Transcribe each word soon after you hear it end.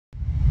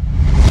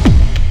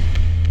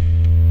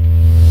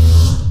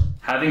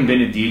Having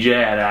been a DJ,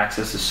 I had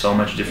access to so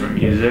much different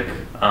music,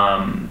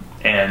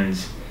 and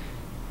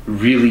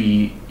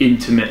really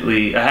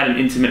intimately, I had an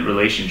intimate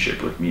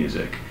relationship with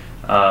music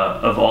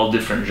of all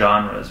different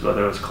genres,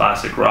 whether it was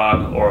classic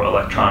rock or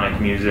electronic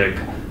music,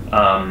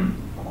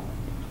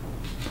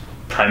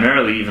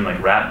 primarily even like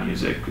rap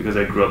music, because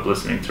I grew up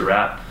listening to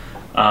rap.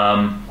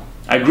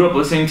 I grew up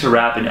listening to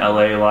rap in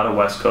LA, a lot of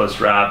West Coast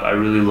rap. I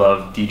really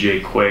loved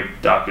DJ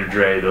Quick, Dr.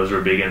 Dre, those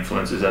were big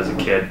influences as a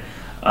kid.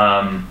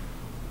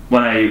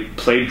 When I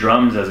played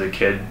drums as a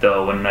kid,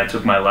 though, when I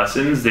took my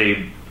lessons,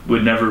 they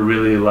would never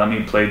really let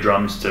me play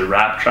drums to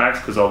rap tracks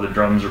because all the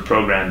drums were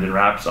programmed in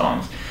rap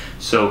songs.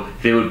 So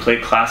they would play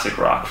classic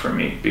rock for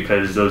me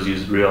because those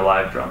used real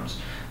live drums.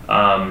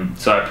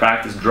 So I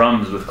practiced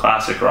drums with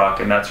classic rock,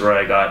 and that's where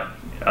I got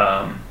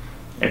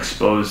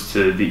exposed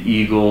to the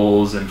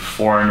Eagles and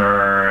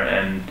Foreigner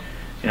and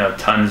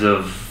tons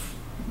of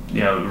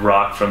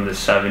rock from the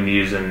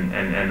 70s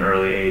and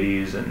early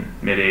 80s and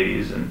mid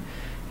 80s and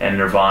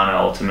Nirvana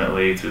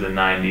ultimately through the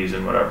 90s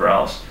and whatever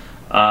else.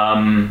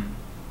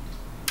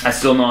 I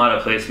still know how to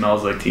play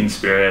Smells Like Teen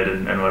Spirit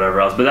and whatever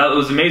else, but that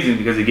was amazing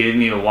because it gave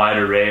me a wide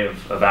array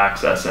of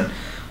access. And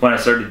when I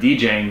started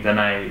DJing, then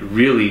I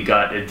really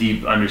got a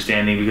deep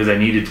understanding because I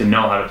needed to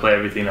know how to play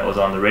everything that was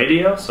on the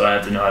radio. So I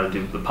had to know how to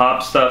do the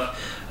pop stuff.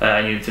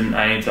 I needed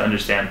to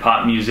understand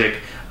pop music.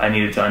 I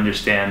needed to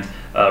understand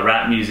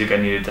rap music. I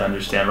needed to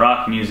understand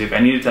rock music. I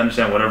needed to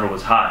understand whatever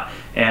was hot.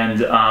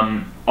 And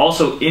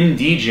also in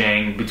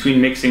DJing, between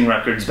mixing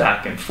records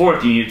back and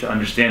forth, you need to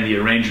understand the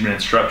arrangement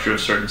and structure of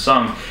certain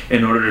songs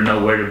in order to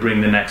know where to bring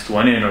the next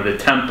one in, or the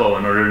tempo,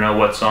 in order to know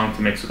what song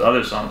to mix with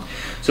other songs.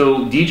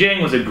 So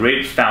DJing was a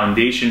great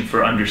foundation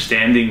for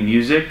understanding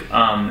music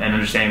and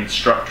understanding the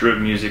structure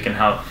of music and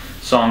how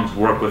songs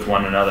work with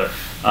one another.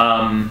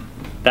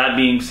 That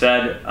being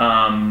said,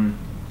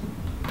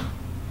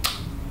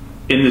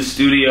 in the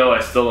studio, I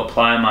still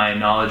apply my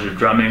knowledge of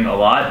drumming a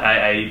lot.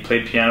 I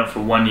played piano for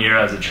 1 year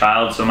as a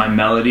child, so my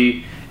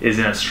melody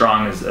isn't as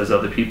strong as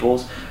other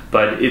people's.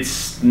 But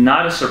it's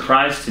not a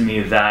surprise to me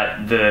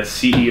that the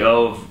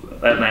CEO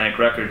of Atlantic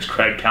Records,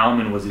 Craig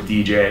Kallman, was a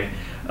DJ.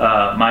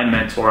 My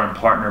mentor and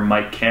partner,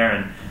 Mike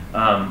Karen,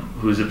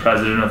 who's the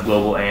president of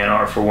Global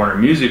A&R for Warner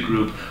Music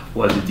Group,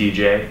 was a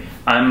DJ.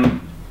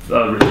 I'm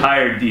a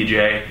retired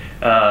DJ.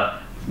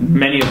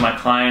 Many of my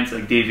clients,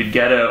 like David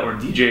Guetta or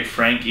DJ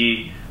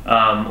Frankie,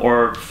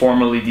 or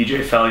formerly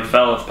DJ Felly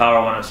Fell of Power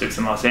 106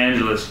 in Los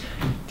Angeles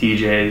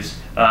DJs.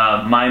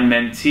 My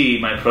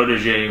mentee, my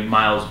protege,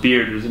 Miles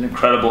Beard, who's an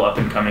incredible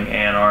up-and-coming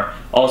A&R,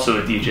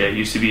 also a DJ,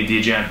 used to be a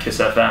DJ on Kiss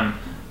FM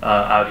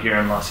out here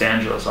in Los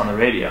Angeles on the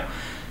radio.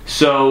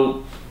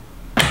 So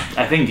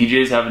I think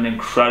DJs have an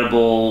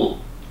incredible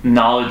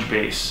knowledge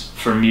base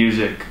for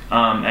music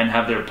and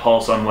have their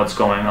pulse on what's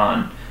going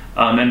on.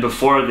 And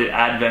before the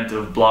advent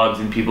of blogs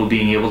and people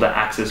being able to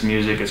access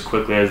music as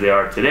quickly as they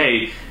are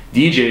today,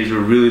 DJs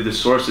were really the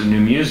source of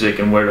new music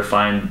and where to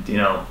find,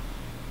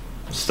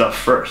 stuff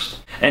first.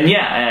 And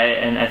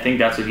yeah, I think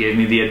that's what gave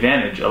me the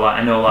advantage.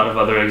 I know a lot of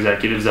other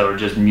executives that were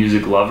just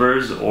music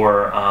lovers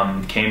or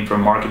came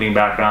from marketing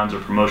backgrounds or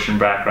promotion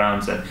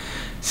backgrounds and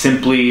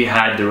simply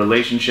had the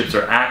relationships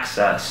or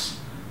access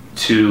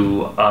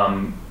to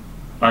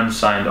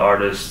unsigned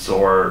artists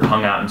or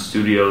hung out in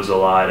studios a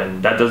lot,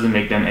 and that doesn't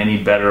make them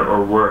any better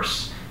or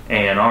worse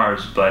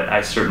A&Rs, but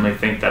I certainly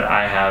think that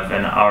I have,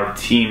 and our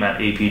team at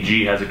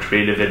APG has, a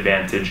creative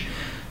advantage,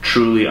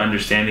 truly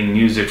understanding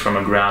music from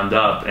a ground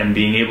up and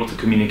being able to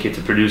communicate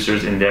to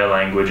producers in their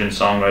language and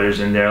songwriters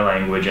in their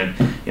language. And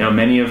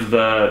many of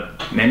the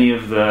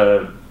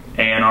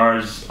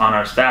A&Rs on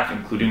our staff,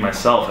 including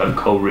myself, have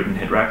co-written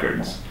hit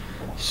records.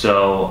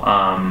 So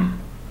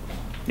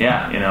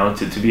yeah,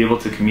 to be able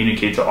to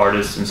communicate to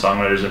artists and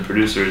songwriters and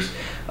producers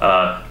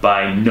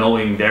by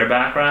knowing their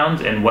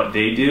background and what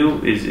they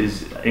do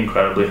is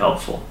incredibly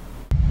helpful.